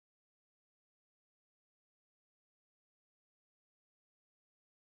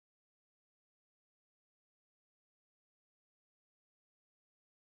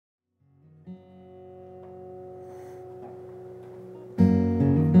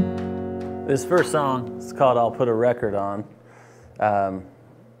This first song is called "I'll Put a Record On,"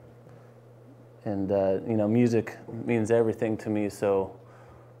 you know, music means everything to me. So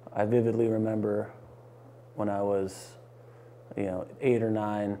I vividly remember when I was, you know, 8 or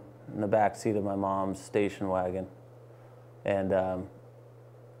 9, in the back seat of my mom's station wagon, and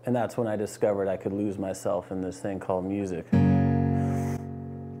that's when I discovered I could lose myself in this thing called music.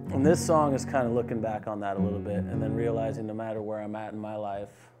 And this song is kind of looking back on that a little bit, and then realizing no matter where I'm at in my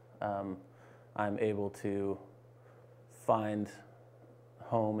life, I'm able to find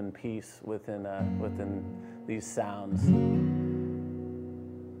home and peace within these sounds.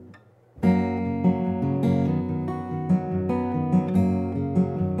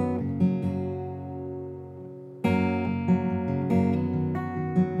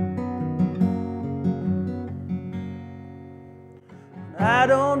 I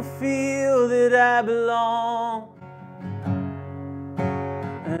don't feel that I belong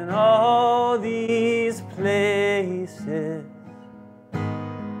in all these places.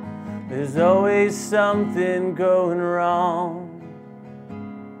 There's always something going wrong,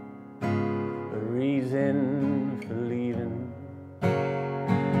 a reason for leaving.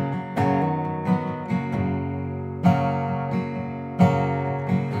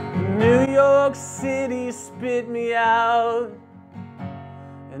 New York City spit me out,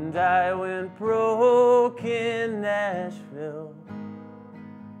 and I went broke in Nashville.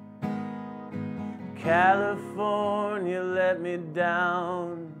 California let me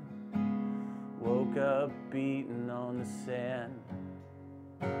down, woke up beating on the sand.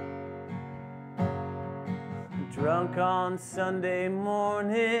 Drunk on Sunday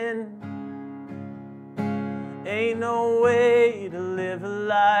morning, ain't no way to live a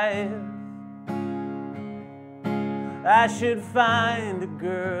life. I should find a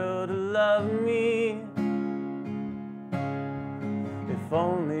girl to love me, if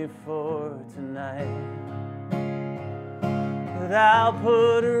only for tonight. But I'll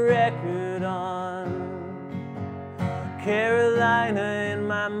put a record on Carolina in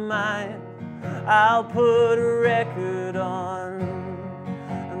my mind. I'll put a record on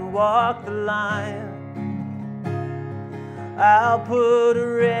and walk the line. I'll put a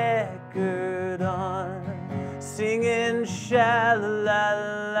record on singing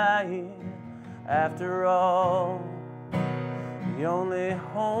sha-la-la-la-la. After all, the only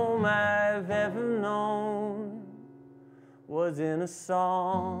home I've ever known was in a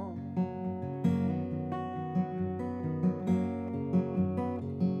song.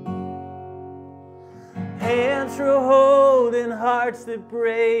 Hands for holding hearts that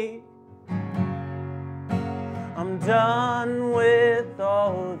break. I'm done with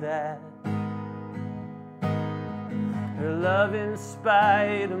all that. Her love in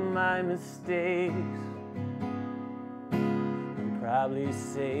spite of my mistakes probably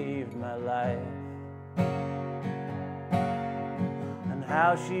saved my life. And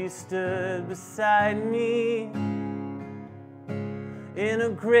how she stood beside me in a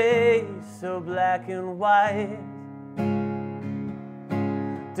gray so black and white.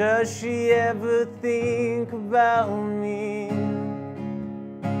 Does she ever think about me?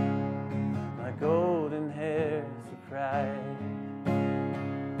 My golden hair's a pride.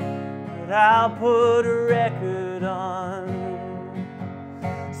 But I'll put a record on,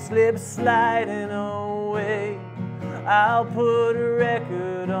 slip sliding away. I'll put a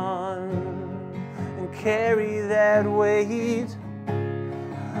record on and carry that weight.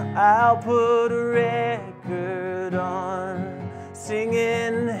 I'll put a record on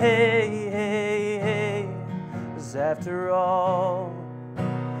singing hey, hey, hey. 'Cause after all,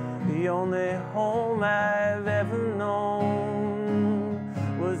 the only home I've ever known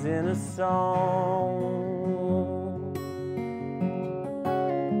was in a song.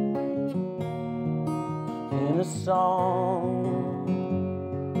 In a song.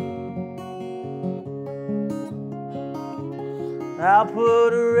 I'll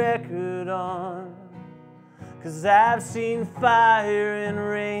put a record on, 'cause I've seen fire and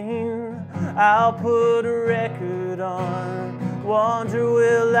rain. I'll put a record on, wonder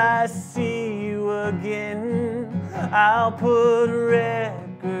will I see you again. I'll put a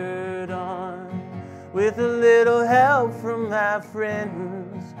record on, with a little help from my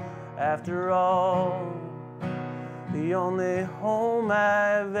friends. After all, the only home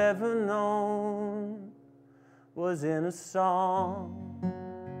I've ever known was in a song.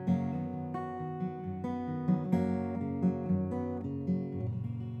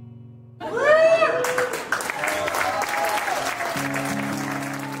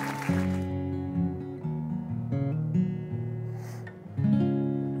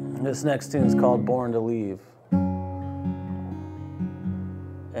 This next tune is called Born to Leave.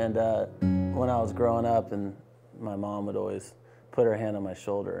 And when I was growing up, and my mom would always put her hand on my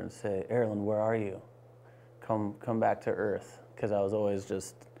shoulder and say, "Erland, where are you? Come back to Earth," because I was always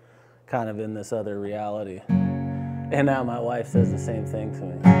just kind of in this other reality. And now my wife says the same thing to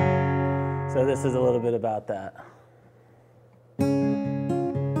me. So this is a little bit about that.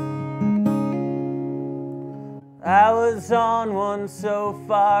 I was on one so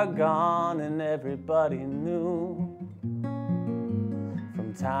far gone, and everybody knew.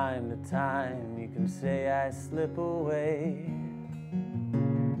 From time to time you can say I slip away.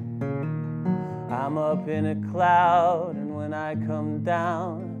 I'm up in a cloud, and when I come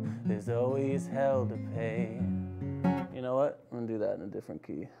down, there's always hell to pay. You know what? I'm gonna do that in a different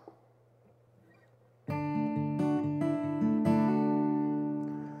key.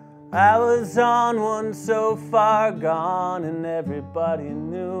 I was on one so far gone, and everybody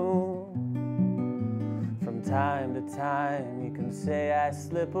knew. From time to time you can say I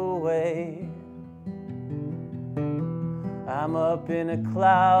slip away. I'm up in a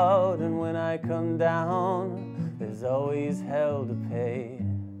cloud, and when I come down, there's always hell to pay.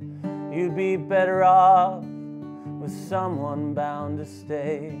 You'd be better off with someone bound to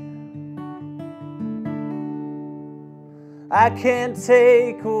stay. I can't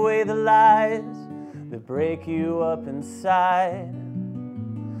take away the lies that break you up inside,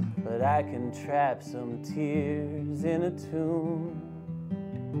 but I can trap some tears in a tune.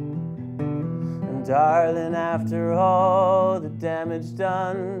 And darling, after all the damage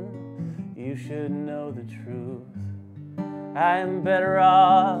done, you should know the truth. I am better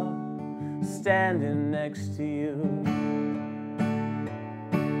off standing next to you.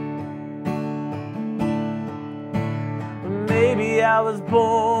 But maybe I was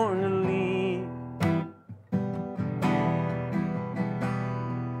born to leave.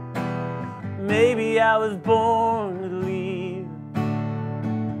 Maybe I was born to leave.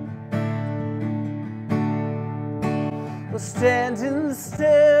 Well, standing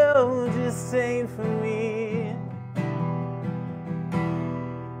still just ain't for me.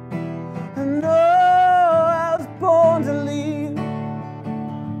 I know I was born to leave.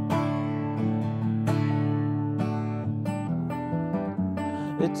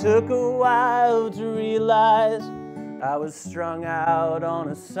 It took a while to realize I was strung out on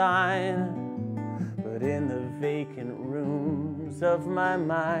a sign, but in the vacant rooms of my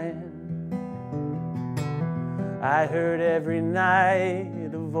mind, I heard every night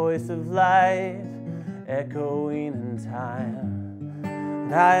a voice of life echoing in time.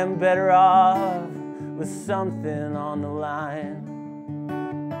 And I am better off with something on the line.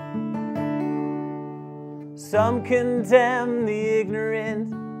 Some condemn the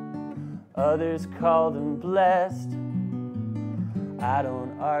ignorant, others call them blessed. I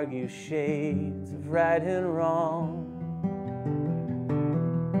don't argue shades of right and wrong,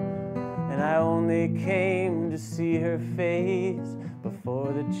 and I only came to see her face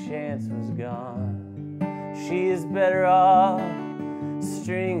before the chance was gone. She is better off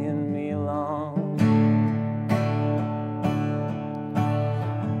stringing me along.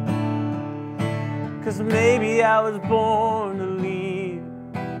 'Cause maybe I was born to leave.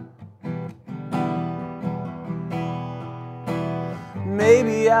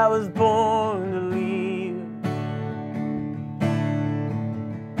 Maybe I was born to leave.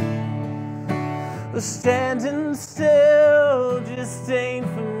 But standing still just ain't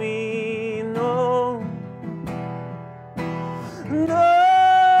for me, no. No,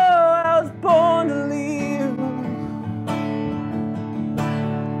 I was born to leave.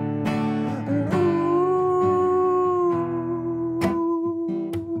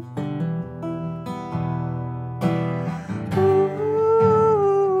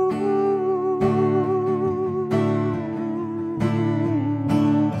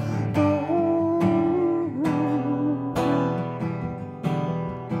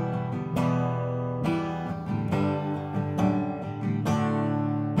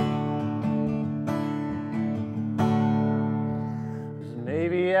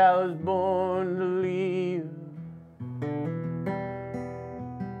 Maybe I was born to leave.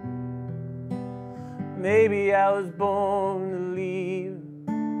 Maybe I was born to leave.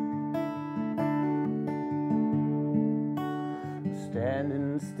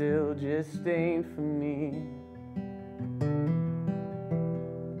 Standing still just ain't for me.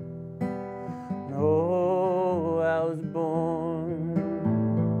 No, I was born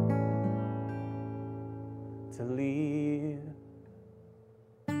to leave.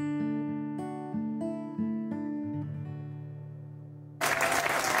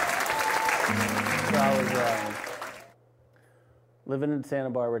 I was living in Santa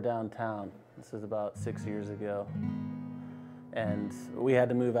Barbara downtown. This is about 6 years ago. And we had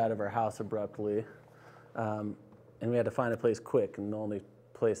to move out of our house abruptly, and we had to find a place quick, and the only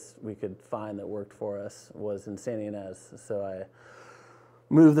place we could find that worked for us was in Santa Ynez. So I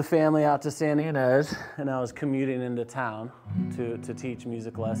moved the family out to Santa Ynez, and I was commuting into town to teach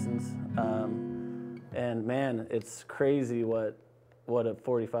music lessons. And man, it's crazy what a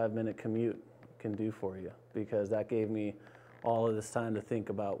 45-minute commute can do for you, because that gave me all of this time to think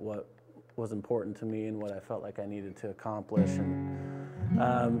about what was important to me and what I felt like I needed to accomplish.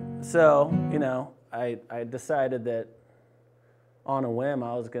 And so, you know, I decided that on a whim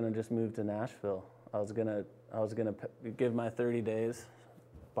I was going to just move to Nashville. I was going to give my 30 days,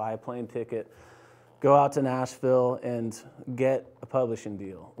 buy a plane ticket, go out to Nashville and get a publishing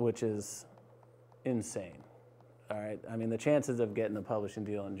deal, which is insane. All right, I mean, the chances of getting a publishing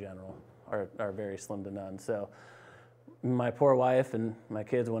deal in general are very slim to none. So my poor wife and my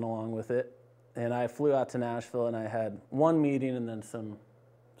kids went along with it, and I flew out to Nashville, and I had one meeting and then some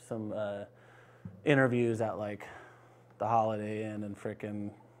interviews at like the Holiday Inn and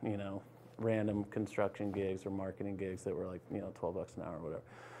frickin', you know, random construction gigs or marketing gigs that were like, you know, $12 an hour or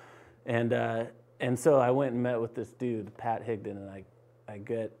whatever. And so I went and met with this dude, Pat Higdon, and I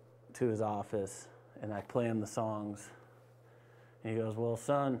get to his office and I play him the songs, and he goes, "Well,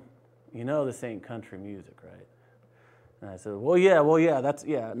 son, you know this ain't country music, right?" And I said, well, yeah,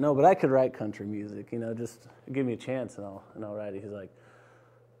 no, but I could write country music, you know, just give me a chance and I'll write it. He's like,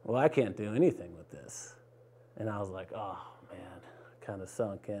 "Well, I can't do anything with this." And I was like, oh man, kind of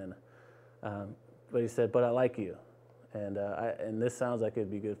sunk in. But he said, "But I like you, and this sounds like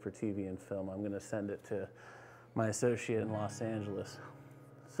it'd be good for TV and film. I'm going to send it to my associate in Los Angeles."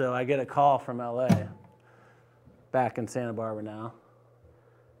 So I get a call from LA, back in Santa Barbara now,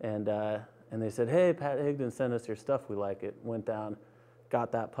 and they said, "Hey, Pat Higdon sent us your stuff, we like it." Went down,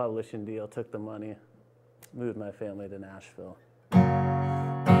 got that publishing deal, took the money, moved my family to Nashville.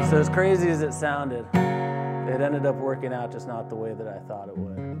 So as crazy as it sounded, it ended up working out just not the way that I thought it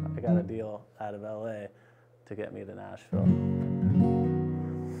would. I got a deal out of LA to get me to Nashville.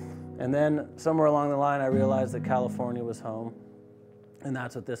 And then somewhere along the line, I realized that California was home, and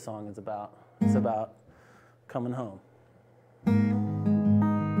that's what this song is about. It's about coming home.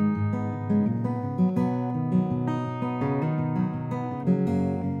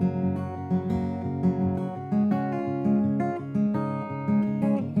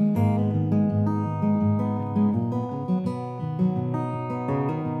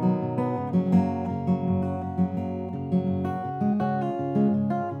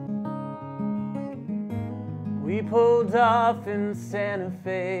 We pulled off in Santa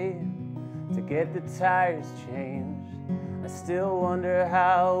Fe to get the tires changed. I still wonder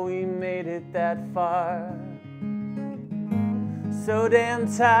how we made it that far. So damn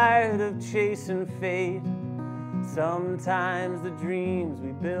tired of chasing fate. Sometimes the dreams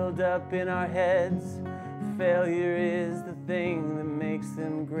we build up in our heads, failure is the thing that makes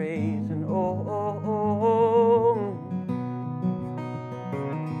them great. And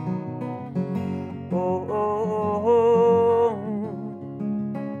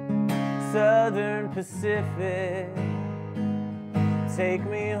Southern Pacific, take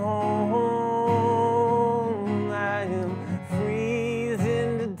me home. I am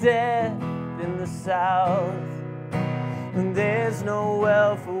freezing to death in the South, and there's no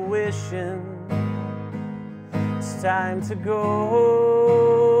well for wishing. It's time to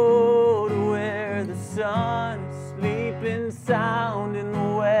go to where the sun is sleeping sound in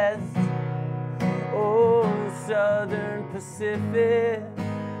the west. Oh, Southern Pacific,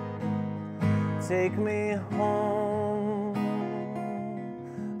 take me home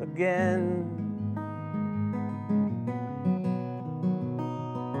again.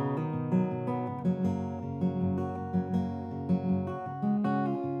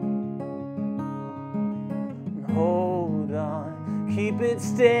 Hold on, keep it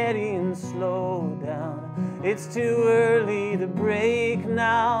steady and slow down. It's too early to break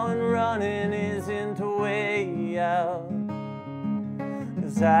now, and running isn't a way out.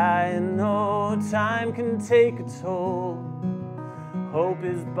 'Cause I know time can take a toll. Hope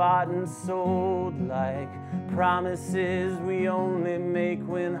is bought and sold like promises we only make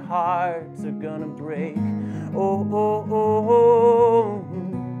when hearts are gonna break.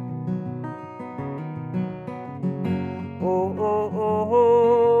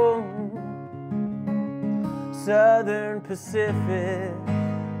 Southern Pacific,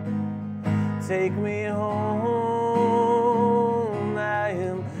 take me home. I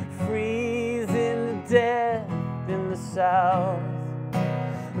am freezing to death in the South,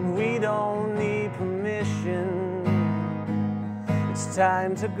 and we don't need permission. It's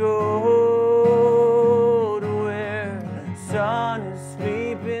time to go to where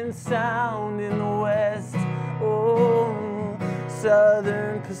sleeping sound in the west. Oh,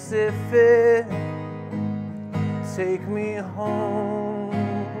 Southern Pacific, take me home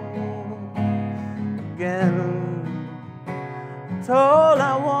again. And all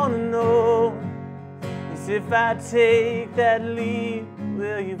I want to know is if I take that leap,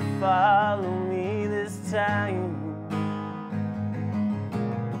 will you follow me this time?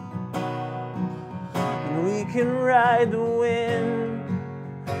 And we can ride the wind.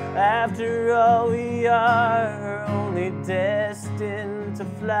 After all, we are only destined to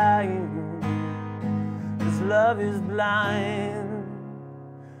fly. 'Cause love is blind.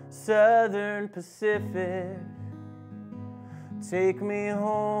 Southern Pacific, take me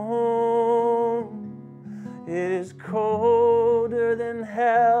home. It is colder than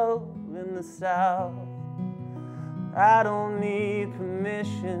hell in the south. I don't need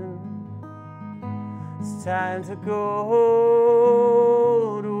permission. It's time to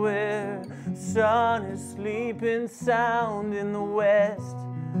go to where the sun is sleeping sound in the west.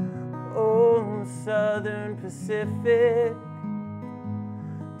 Oh, Southern Pacific,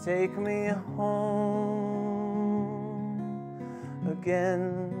 take me home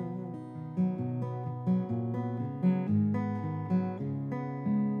again.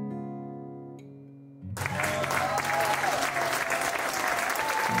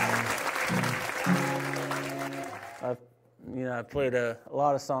 I've played a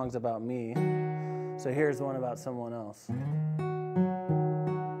lot of songs about me, so here's one about someone else.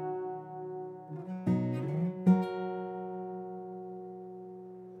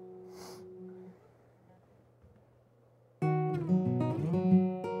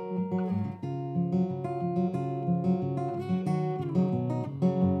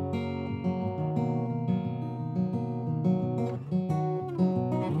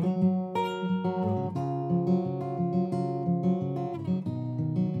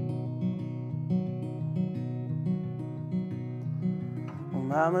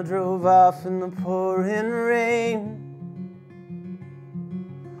 Mama drove off in the pouring rain.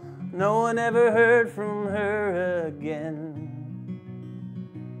 No one ever heard from her again.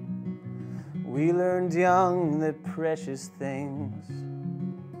 We learned young that precious things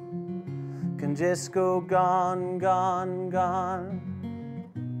can just go gone, gone, gone.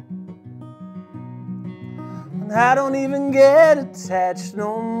 And I don't even get attached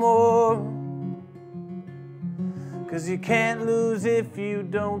no more. 'Cause you can't lose if you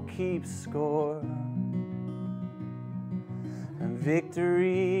don't keep score. And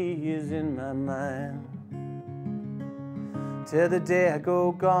victory is in my mind till the day I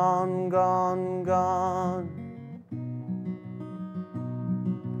go gone, gone, gone.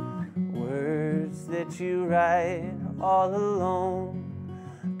 Words that you write all alone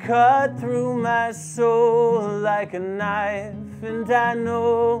cut through my soul like a knife. And I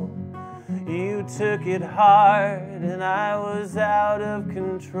know you took it hard and I was out of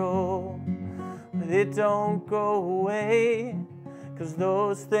control. But it don't go away, 'cause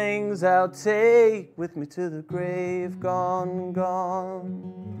those things I'll take with me to the grave, gone, gone.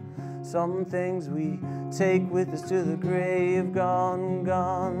 Some things we take with us to the grave, gone,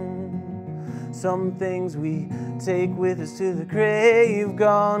 gone. Some things we take with us to the grave,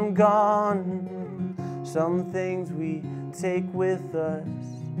 gone, gone. Some things we take with us.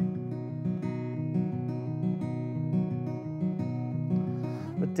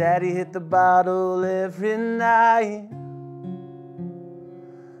 But Daddy hit the bottle every night,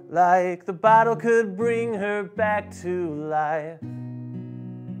 like the bottle could bring her back to life.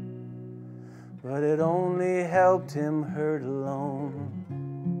 But it only helped him hurt alone.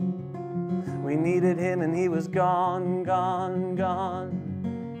 We needed him and he was gone, gone, gone.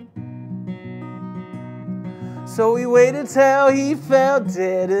 So we waited till he fell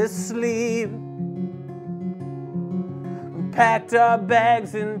dead asleep, packed our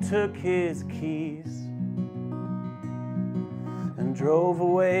bags and took his keys, and drove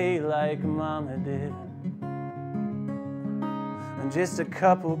away like Mama did, and just a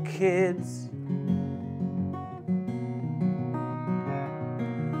couple kids.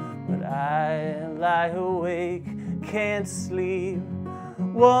 But I lie awake, can't sleep,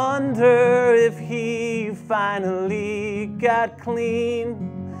 wonder if he finally got clean.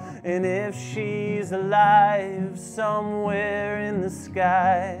 And if she's alive somewhere in the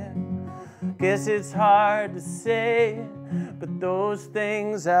sky, guess it's hard to say, but those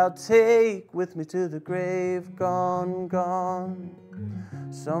things I'll take with me to the grave, gone, gone.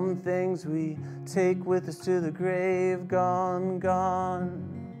 Some things we take with us to the grave, gone, gone.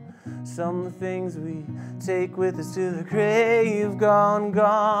 Some things we take with us to the grave, gone,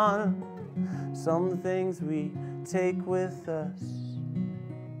 gone. Some things we take with us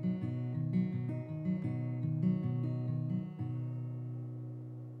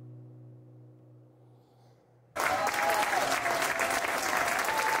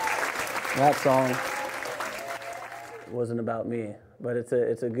That song wasn't about me, but it's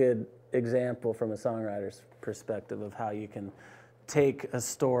a good example from a songwriter's perspective of how you can take a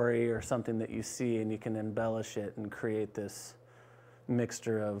story or something that you see and you can embellish it and create this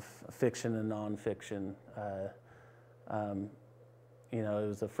mixture of fiction and nonfiction. You know, it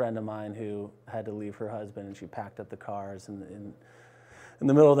was a friend of mine who had to leave her husband, and she packed up the cars in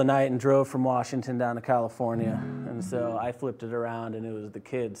the middle of the night and drove from Washington down to California. And so I flipped it around, and it was the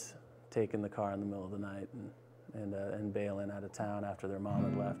kids taking the car in the middle of the night and bailing out of town after their mom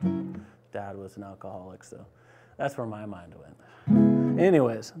had left. And Dad was an alcoholic, so that's where my mind went.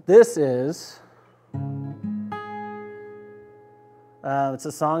 Anyways, this is, it's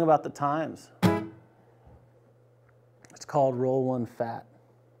a song about the times. It's called Roll One Fat.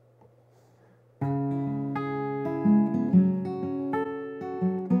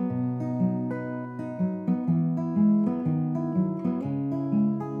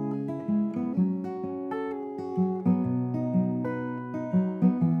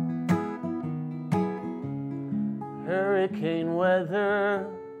 Hurricane weather,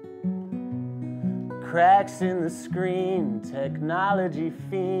 cracks in the screen, technology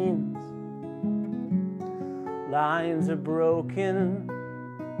fiends, lines are broken,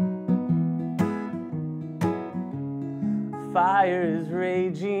 fire is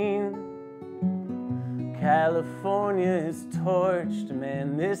raging, California is torched,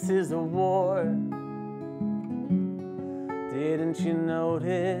 man, this is a war. Didn't you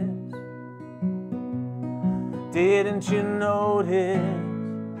notice? Didn't you notice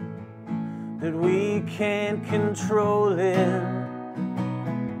that we can't control it?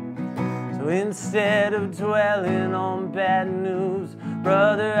 So instead of dwelling on bad news,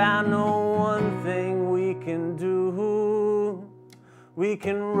 brother, I know one thing we can do. We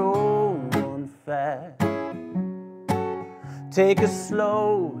can roll one fat, take a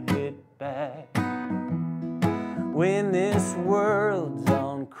slow hit back when this world's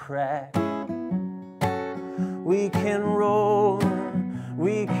on crack. We can roll one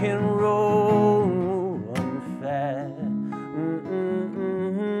fat.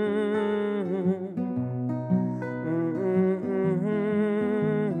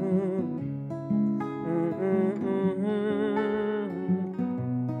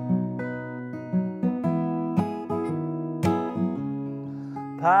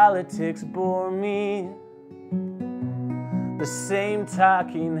 Politics bore me. The same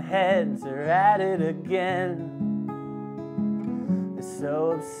talking heads are at it again. They're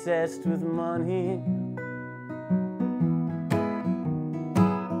so obsessed with money.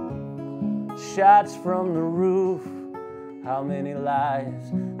 Shots from the roof. How many lives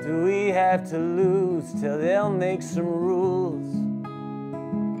do we have to lose till they'll make some rules?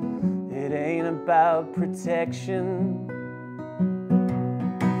 It ain't about protection.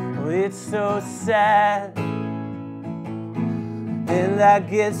 Oh, it's so sad. And I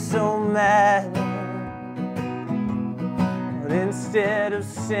get so mad. But instead of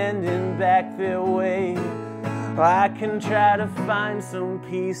sending back their way, I can try to find some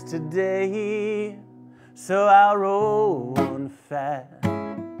peace today. So I'll roll one fat,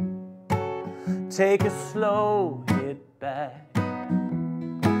 take a slow hit back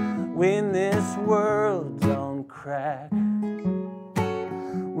when this world's on crack.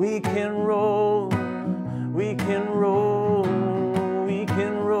 We can roll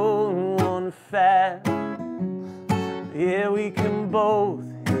one fat. Yeah, we can both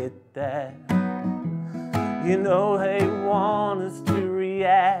hit that. You know they want us to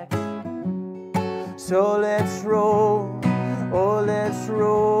react. So let's roll, oh let's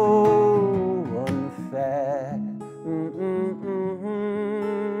roll one fat.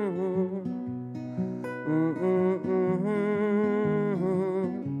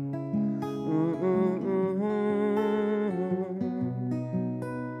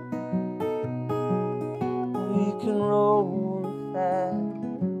 We can roll one fat.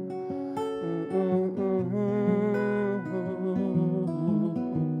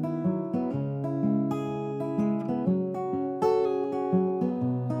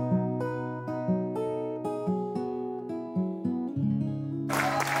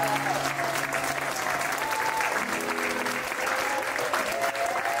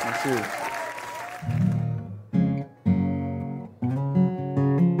 Thank you.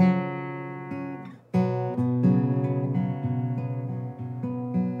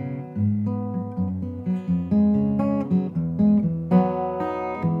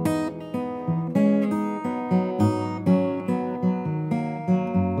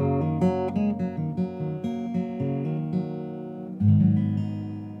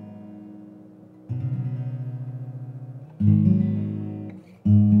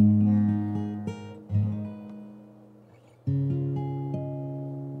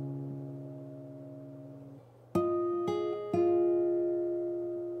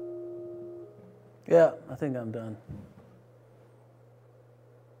 Yeah, I think I'm done.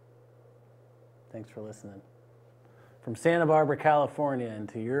 Thanks for listening. From Santa Barbara, California,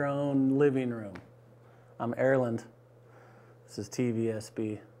 into your own living room, I'm Erland. This is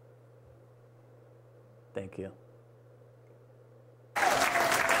TVSB. Thank you.